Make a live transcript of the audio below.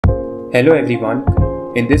Hello everyone,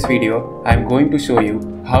 in this video I am going to show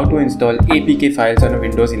you how to install APK files on a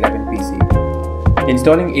Windows 11 PC.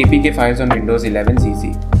 Installing APK files on Windows 11 is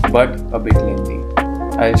easy, but a bit lengthy.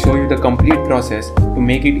 I'll show you the complete process to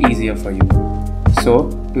make it easier for you. So,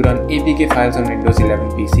 to run APK files on Windows 11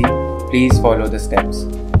 PC, please follow the steps.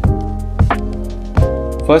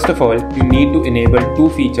 First of all, you need to enable two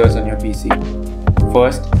features on your PC.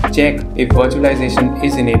 First, check if virtualization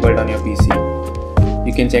is enabled on your PC.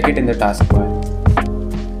 You can check it in the taskbar.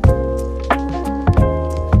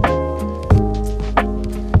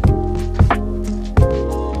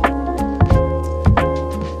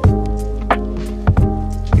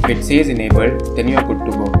 If it says enabled, then you are good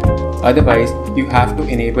to go. Otherwise, you have to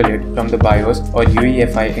enable it from the BIOS or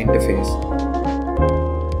UEFI interface.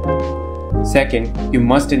 Second, you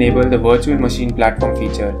must enable the virtual machine platform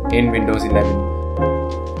feature in Windows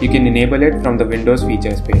 11. You can enable it from the Windows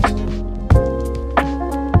features page.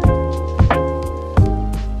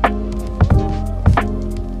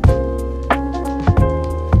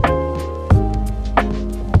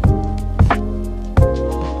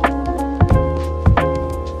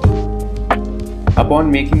 Upon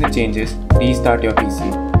making the changes, restart your PC.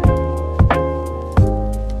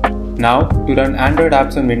 Now, to run Android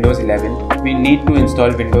apps on Windows 11, we need to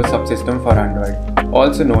install Windows Subsystem for Android,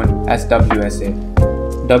 also known as WSA.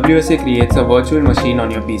 WSA creates a virtual machine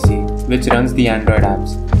on your PC which runs the Android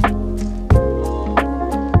apps.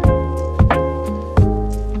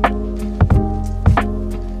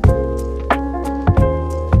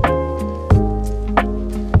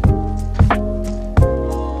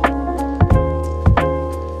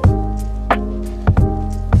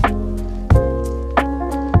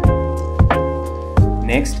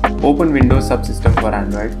 Next, open Windows Subsystem for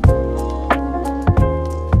Android.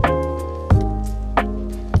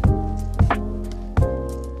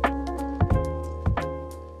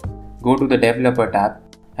 Go to the Developer tab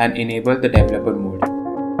and enable the Developer mode.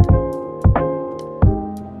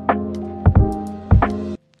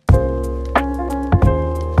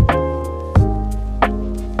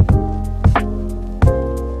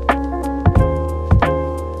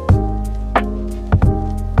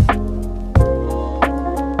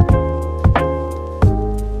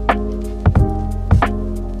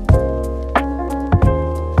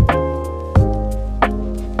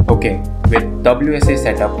 Okay, with WSA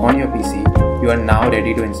setup on your PC, you are now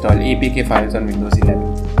ready to install APK files on Windows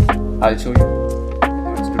 11. I'll show you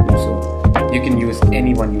methods to do so. You can use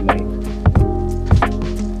any one you like.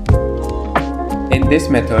 In this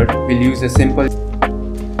method, we'll use a simple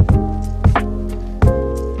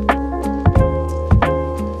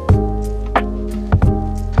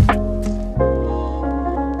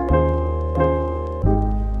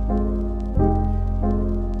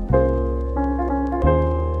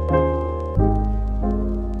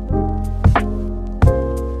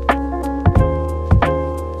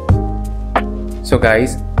So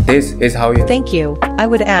guys, this is how you... Thank you. I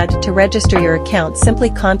would add, to register your account, simply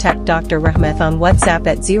contact Dr. Rahmat on WhatsApp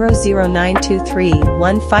at 00923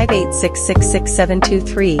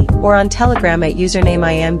 158666723 or on Telegram at username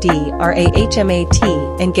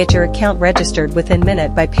iMDrahmat and get your account registered within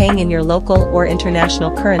minute by paying in your local or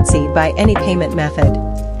international currency by any payment method.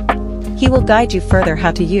 He will guide you further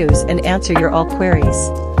how to use and answer your all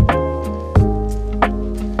queries.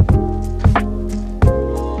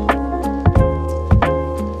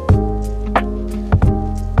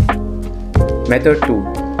 Method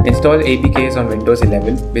 2. Install APKs on Windows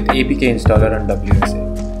 11 with APK installer on WSA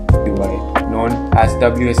UI, known as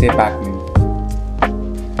WSA Pacman.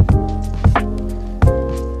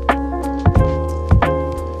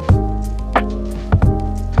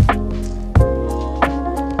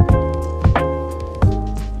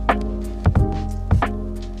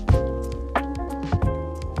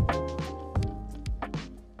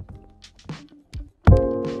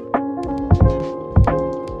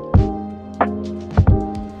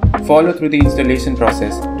 Follow through the installation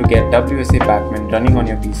process to get WSA Pacman running on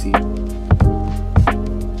your PC.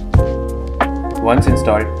 Once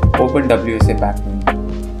installed, open WSA Pacman.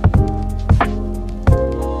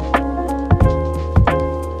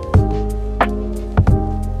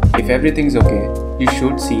 If everything's okay, you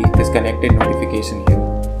should see this connected notification here.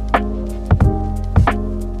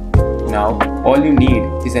 Now, all you need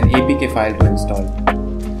is an APK file to install.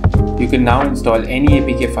 You can now install any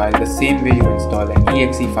APK file the same way you install an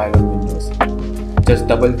exe file on Windows. Just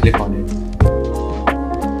double click on it.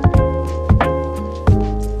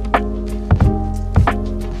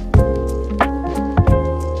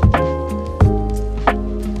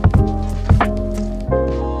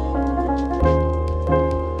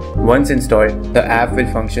 Once installed, the app will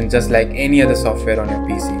function just like any other software on your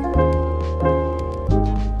PC.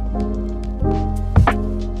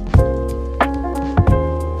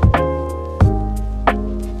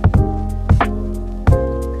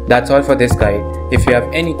 That's all for this guide. If you have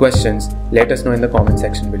any questions, let us know in the comment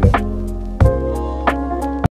section below.